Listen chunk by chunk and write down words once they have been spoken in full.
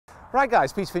Right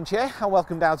guys, Peter Finch here and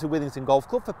welcome down to Withington Golf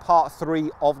Club for part 3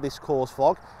 of this course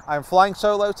vlog. I am flying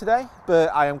solo today,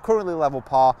 but I am currently level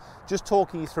par, just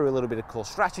talking you through a little bit of course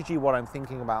strategy, what I'm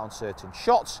thinking about on certain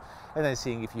shots, and then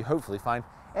seeing if you hopefully find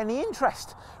any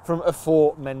interest from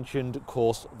aforementioned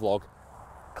course vlog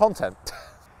content.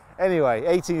 Anyway,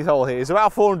 18th hole here is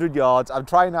about 400 yards. I'm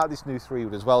trying out this new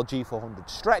 3-wood as well, G400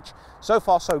 stretch. So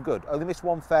far so good, only missed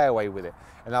one fairway with it,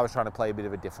 and I was trying to play a bit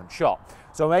of a different shot.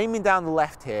 So I'm aiming down the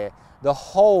left here. The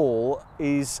hole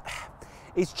is,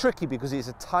 it's tricky because it's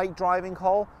a tight driving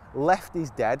hole. Left is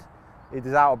dead, it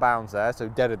is out of bounds there, so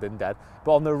deader than dead.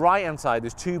 But on the right hand side,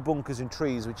 there's 2 bunkers and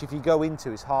trees, which if you go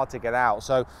into, it's hard to get out.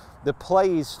 So the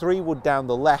play is 3-wood down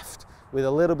the left with a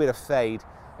little bit of fade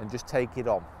and just take it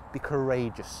on. Be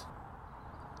courageous.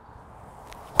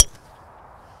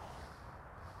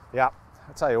 Yeah,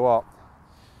 I'll tell you what,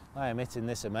 I am hitting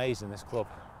this amazing, this club.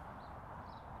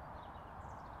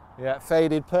 Yeah,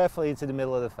 faded perfectly into the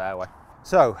middle of the fairway.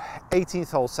 So,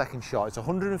 18th hole, second shot. It's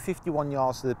 151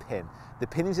 yards to the pin. The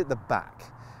pin is at the back.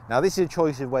 Now this is a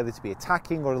choice of whether to be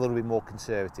attacking or a little bit more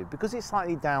conservative. Because it's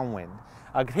slightly downwind,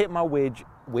 I could hit my wedge,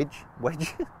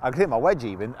 I could hit my wedge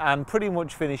even, and pretty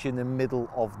much finish in the middle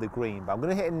of the green. But I'm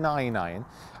going to hit a 9-iron.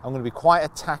 I'm going to be quite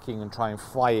attacking and try and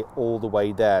fly it all the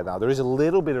way there. Now there is a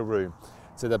little bit of room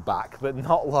to the back, but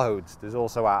not loads. There's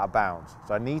also out of bounds.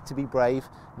 So I need to be brave,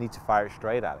 need to fire it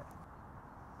straight at it.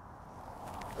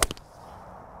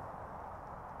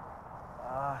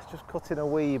 It's just cutting a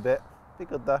wee bit. Be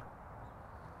good though.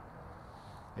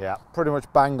 Yeah, pretty much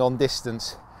bang on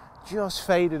distance. Just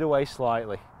faded away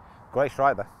slightly. Great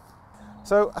strike there.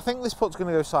 So I think this putt's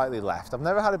going to go slightly left. I've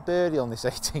never had a birdie on this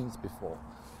 18th before,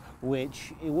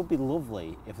 which it would be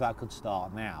lovely if that could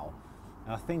start now.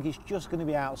 And I think it's just going to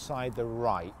be outside the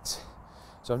right.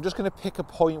 So I'm just going to pick a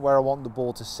point where I want the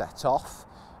ball to set off.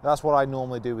 That's what I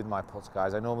normally do with my putts,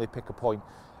 guys. I normally pick a point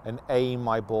and aim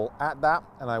my ball at that,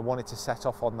 and I want it to set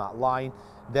off on that line,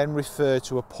 then refer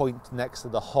to a point next to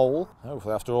the hole.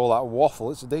 Hopefully after all that waffle,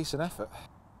 it's a decent effort.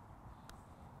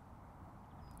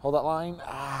 Hold that line.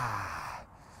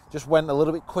 Just went a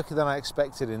little bit quicker than I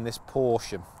expected in this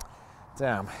portion.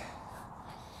 Damn.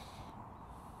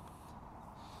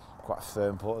 Quite a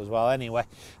firm putt as well. Anyway,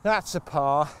 that's a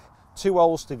par. 2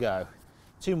 holes to go.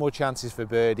 2 more chances for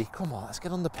birdie. Come on, let's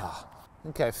get on the par.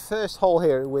 Okay, first hole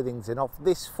here at Withington. Off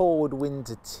this forward wind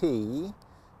to tee,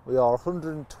 we are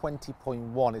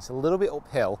 120.1. It's a little bit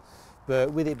uphill,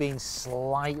 but with it being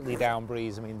slightly down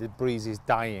breeze, I mean the breeze is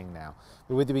dying now,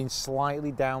 but with it being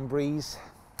slightly down breeze,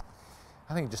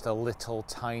 I think just a little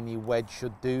tiny wedge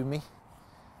should do me.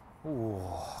 Ooh,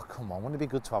 come on, wouldn't it be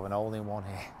good to have an hole-in-one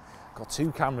here? Got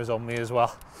 2 cameras on me as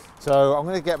well. So I'm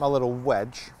going to get my little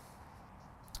wedge.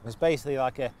 It's basically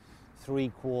like a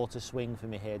 3/4 swing for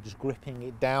me here, just gripping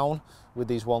it down with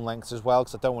these 1 lengths as well,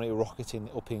 because I don't want it rocketing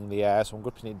up in the air, so I'm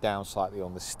gripping it down slightly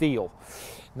on the steel.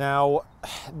 Now,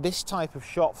 this type of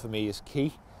shot for me is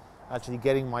key, actually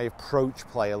getting my approach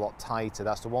play a lot tighter.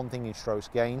 That's the one thing in strokes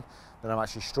gained that I'm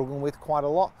actually struggling with quite a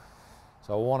lot.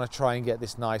 So I want to try and get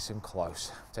this nice and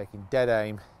close, taking dead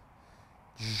aim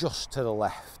just to the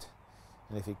left,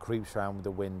 and if it creeps around with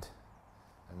the wind,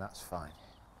 then that's fine.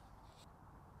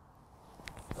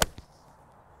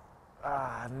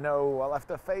 No, I left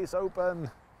the face open.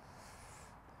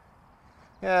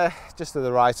 Yeah, just to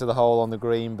the right of the hole on the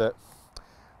green, but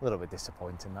a little bit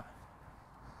disappointing that.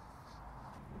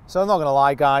 So I'm not going to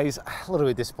lie, guys, a little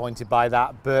bit disappointed by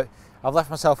that, but I've left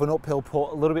myself an uphill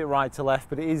putt, a little bit right to left,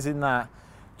 but it is in that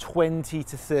 20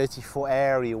 to 30 foot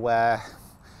area where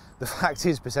the fact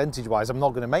is, percentage-wise, I'm not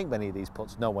going to make many of these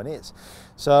putts. No one is.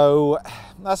 So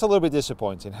that's a little bit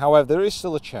disappointing. However, there is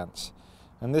still a chance.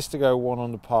 And this to go 1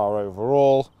 under par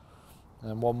overall,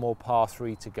 and 1 more par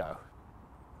 3 to go.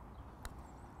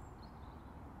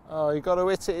 Oh, you got to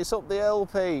hit it. It's up the hill,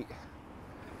 Pete.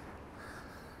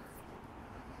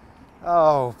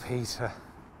 Oh, Peter.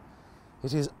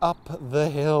 It is up the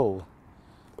hill.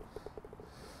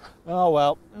 Oh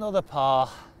well, another par,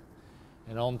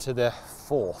 and on to the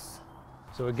 4th.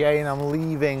 So again, I'm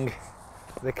leaving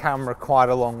the camera quite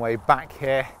a long way back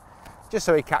here, just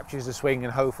so he captures the swing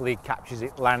and hopefully captures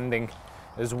it landing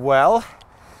as well,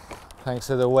 thanks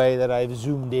to the way that I've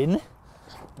zoomed in.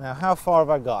 Now, how far have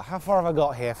I got? How far have I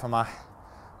got here for my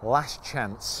last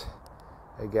chance?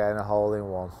 Again, a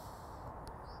hole-in-one.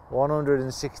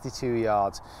 162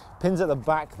 yards. Pin's at the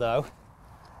back though,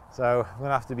 so I'm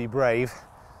gonna have to be brave.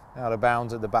 Out of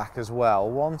bounds at the back as well.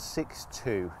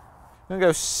 162. I'm gonna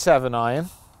go 7-iron.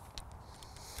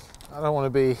 I don't want to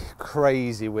be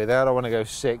crazy with it. I don't want to go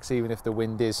 6, even if the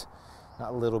wind is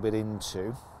that little bit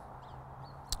into.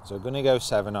 So I'm going to go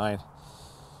 7-iron.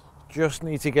 Just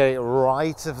need to get it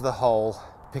right of the hole.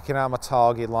 Picking out my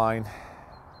target line.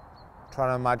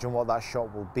 Trying to imagine what that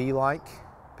shot will be like.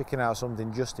 Picking out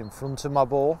something just in front of my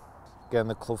ball. Getting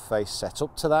the club face set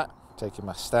up to that. Taking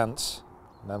my stance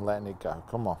and then letting it go.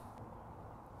 Come on.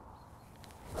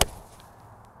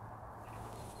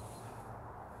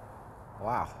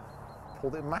 Wow,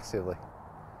 pulled it massively.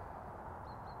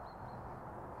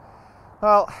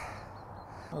 Well,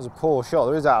 that was a poor shot.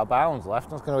 There is out of bounds left.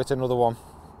 I'm just going to hit another one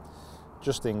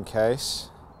just in case.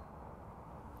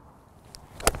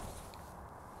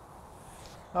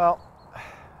 Well,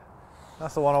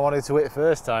 that's the one I wanted to hit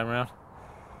first time round.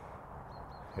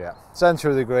 Yeah,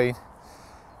 centre of the green.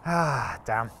 Ah,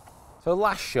 damn. So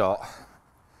last shot.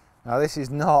 Now this is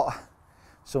not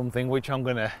something which I'm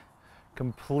going to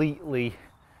completely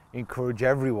encourage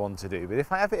everyone to do, but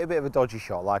if I have it a bit of a dodgy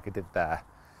shot like I did there,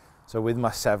 so with my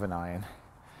 7-iron,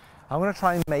 I'm going to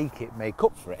try and make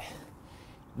up for it.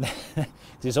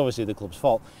 It's obviously the club's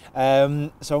fault. So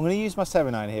I'm going to use my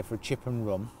 7-iron here for a chip and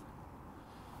run,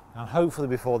 and hopefully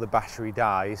before the battery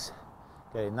dies,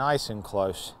 get it nice and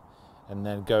close, and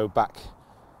then go back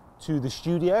to the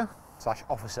studio /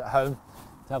 office at home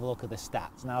to have a look at the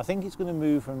stats. Now I think it's going to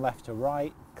move from left to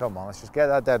right. Come on, let's just get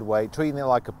that dead weight, treating it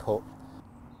like a putt.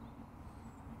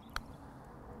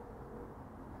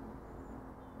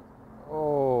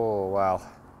 Oh, well,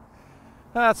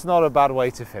 that's not a bad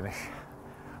way to finish.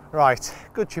 Right,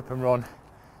 good chip and run,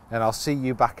 and I'll see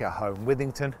you back at home.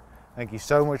 Withington, thank you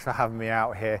so much for having me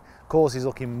out here. Course is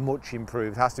looking much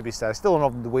improved, has to be said. Still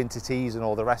on the winter tees and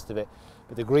all the rest of it,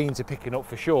 but the greens are picking up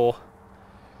for sure.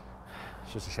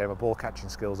 It's just a shame my ball catching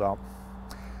skills aren't.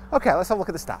 Okay, let's have a look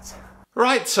at the stats.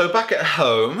 Right, so back at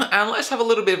home, and let's have a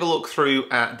little bit of a look through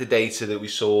at the data that we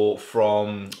saw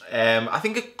from, I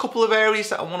think, a couple of areas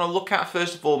that I want to look at.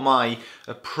 First of all, my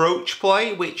approach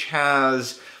play, which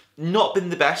has not been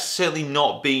the best, certainly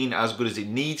not been as good as it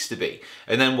needs to be.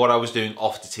 And then what I was doing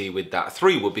off the tee with that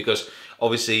 3-wood, because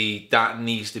obviously that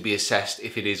needs to be assessed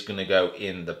if it is going to go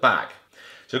in the bag.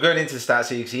 So going into the stats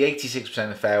here, you can see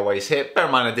 86% of fairways hit. Bear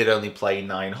in mind I did only play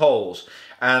 9 holes.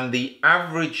 And the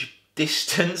average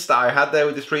distance that I had there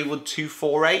with the 3-wood,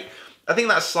 248. I think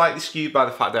that's slightly skewed by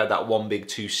the fact that I had that one big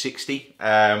 260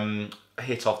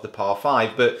 hit off the par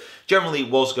 5, but generally it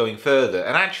was going further.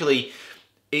 And actually,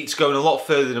 it's going a lot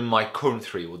further than my current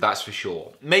 3-wood, that's for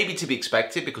sure. Maybe to be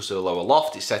expected because of the lower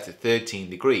loft, it's set at 13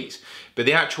 degrees. But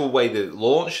the actual way that it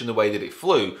launched and the way that it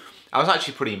flew, I was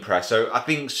actually pretty impressed. So I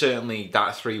think certainly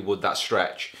that 3-wood, that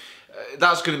stretch,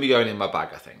 that's going to be going in my bag,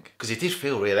 I think. Because it did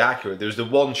feel really accurate. There was the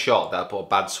one shot that I put a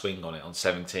bad swing on it on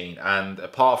 17. And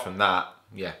apart from that,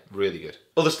 yeah, really good.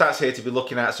 Other stats here to be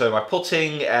looking at. So my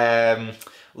putting,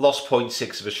 lost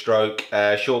 0.6 of a stroke.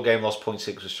 Short game lost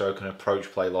 0.6 of a stroke. And approach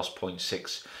play lost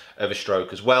 0.6 of a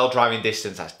stroke as well. Driving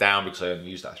distance, that's down because I only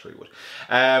used that 3-wood.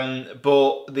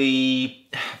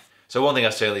 So one thing I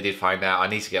certainly did find out, I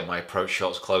need to get my approach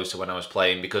shots closer when I was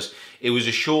playing, because it was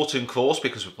a shortened course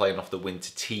because we're playing off the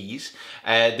winter tees.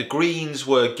 The greens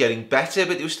were getting better,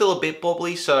 but it was still a bit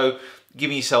bobbly, so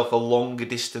giving yourself a longer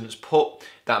distance putt,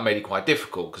 that made it quite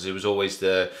difficult because there was always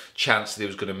the chance that it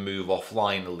was going to move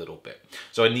offline a little bit.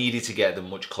 So I needed to get them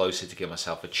much closer to give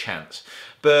myself a chance.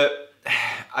 But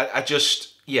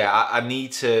I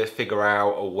need to figure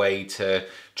out a way to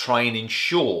try and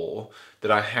ensure that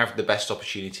I have the best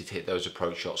opportunity to hit those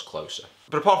approach shots closer.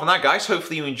 But apart from that, guys,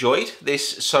 hopefully you enjoyed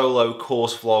this solo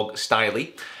course vlog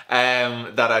styley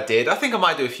that I did. I think I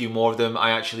might do a few more of them. I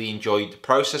actually enjoyed the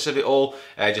process of it all,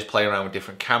 just playing around with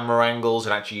different camera angles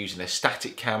and actually using a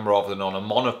static camera rather than on a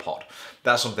monopod.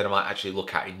 That's something I might actually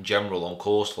look at in general on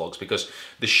course vlogs, because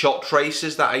the shot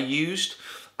tracers that I used,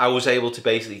 I was able to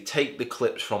basically take the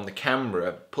clips from the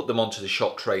camera, put them onto the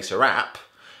shot tracer app,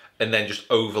 and then just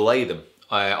overlay them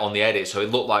on the edit, so it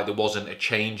looked like there wasn't a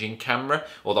change in camera.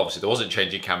 Well, obviously there wasn't a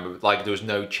change in camera, but like there was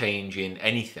no change in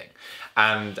anything.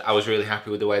 And I was really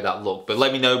happy with the way that looked. But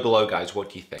let me know below, guys, what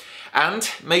do you think? And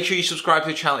make sure you subscribe to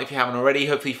the channel if you haven't already.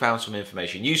 Hopefully you found some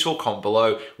information useful. Comment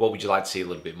below, what would you like to see a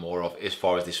little bit more of as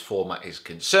far as this format is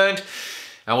concerned.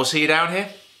 And we'll see you down here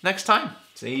next time.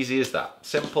 It's as easy as that.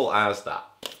 Simple as that.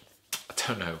 I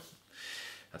don't know.